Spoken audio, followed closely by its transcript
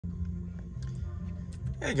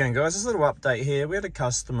Hey again guys, this little update here. We had a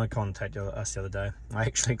customer contact us the other day. I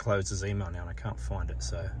actually closed his email now and I can't find it,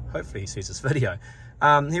 so hopefully he sees this video.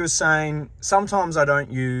 He was saying, sometimes I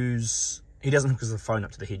don't use, he doesn't hook his phone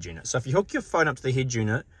up to the head unit. So if you hook your phone up to the head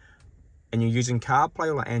unit and you're using CarPlay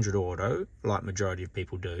or like Android Auto, like majority of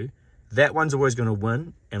people do, that one's always going to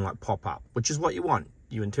win and like pop up, which is what you want.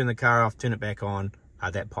 You can turn the car off, turn it back on,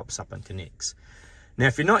 that pops up and connects. Now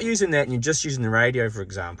if you're not using that and you're just using the radio, for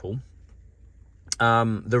example,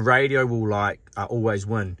 the radio will like always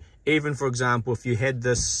win. Even for example, if you had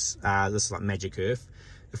this this is like Magic Earth,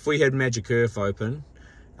 if we had Magic Earth open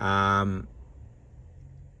and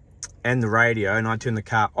the radio, and I turn the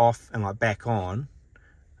car off and like back on,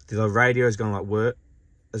 the radio is going to like work,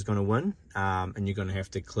 is going to win, and you're going to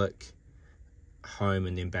have to click home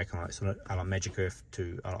and then back on, like sort of like Magic Earth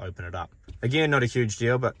to open it up. Again, not a huge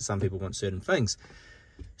deal, but some people want certain things.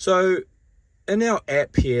 So in our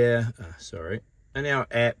app here, in our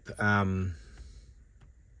app,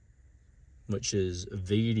 which is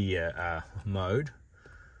Vhedia mode,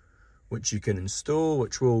 which you can install,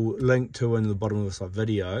 which we'll link to in the bottom of this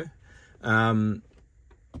video,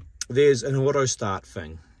 there's an auto start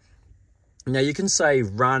thing. Now you can say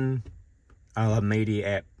run a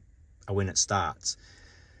media app when it starts.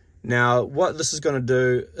 Now what this is going to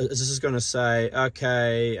do is this is going to say,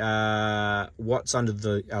 okay, what's under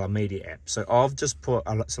the media app. So I've just put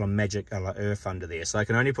a sort of Magic Earth under there, so I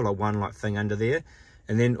can only put like one like thing under there,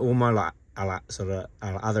 and then all my like other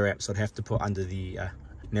apps I'd have to put under the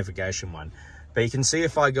navigation one. But you can see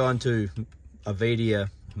if I go into a Vhedia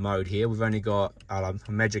mode here, we've only got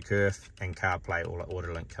Magic Earth and CarPlay or like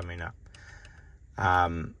Auto Link coming up.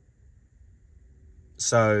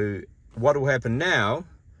 So what will happen now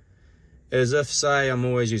is if, say, I'm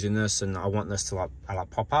always using this and I want this to like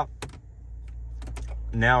pop up,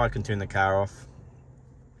 now I can turn the car off,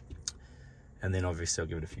 and then obviously I'll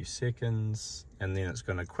give it a few seconds, and then it's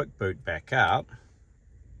going to quick boot back up.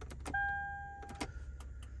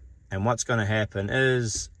 And what's going to happen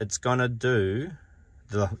is it's going to do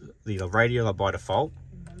the radio by default,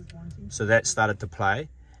 so that started to play,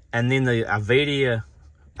 and then the Vhedia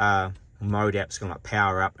mode app's going to like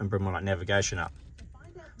power up and bring my like navigation up.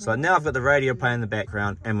 So now I've got the radio playing in the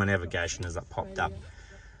background and my navigation is like popped up.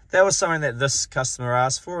 That was something that this customer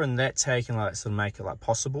asked for, and that's how you can like sort of make it like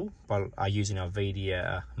possible by using our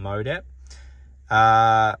Vhedia mode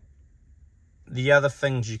app. The other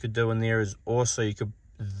things you could do in there is also you could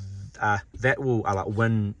that will like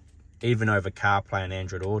win even over CarPlay and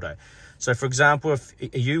Android Auto. So for example, if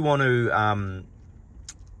you want to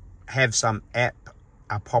have some app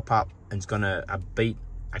pop up and it's going to beat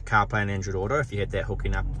a CarPlay and Android Auto, if you had that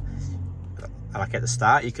hooking up like at the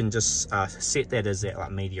start, you can just set that as that like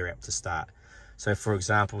media app to start. So for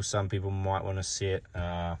example, some people might want to set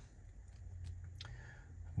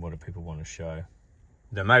what do people want to show?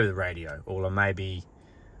 Maybe the radio, or maybe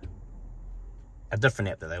a different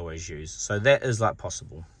app that they always use. So that is like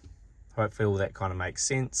possible. Hopefully all that kind of makes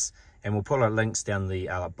sense, and we'll put like links down the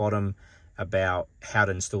bottom about how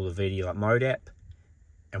to install the Vhedia like mode app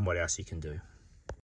and what else you can do.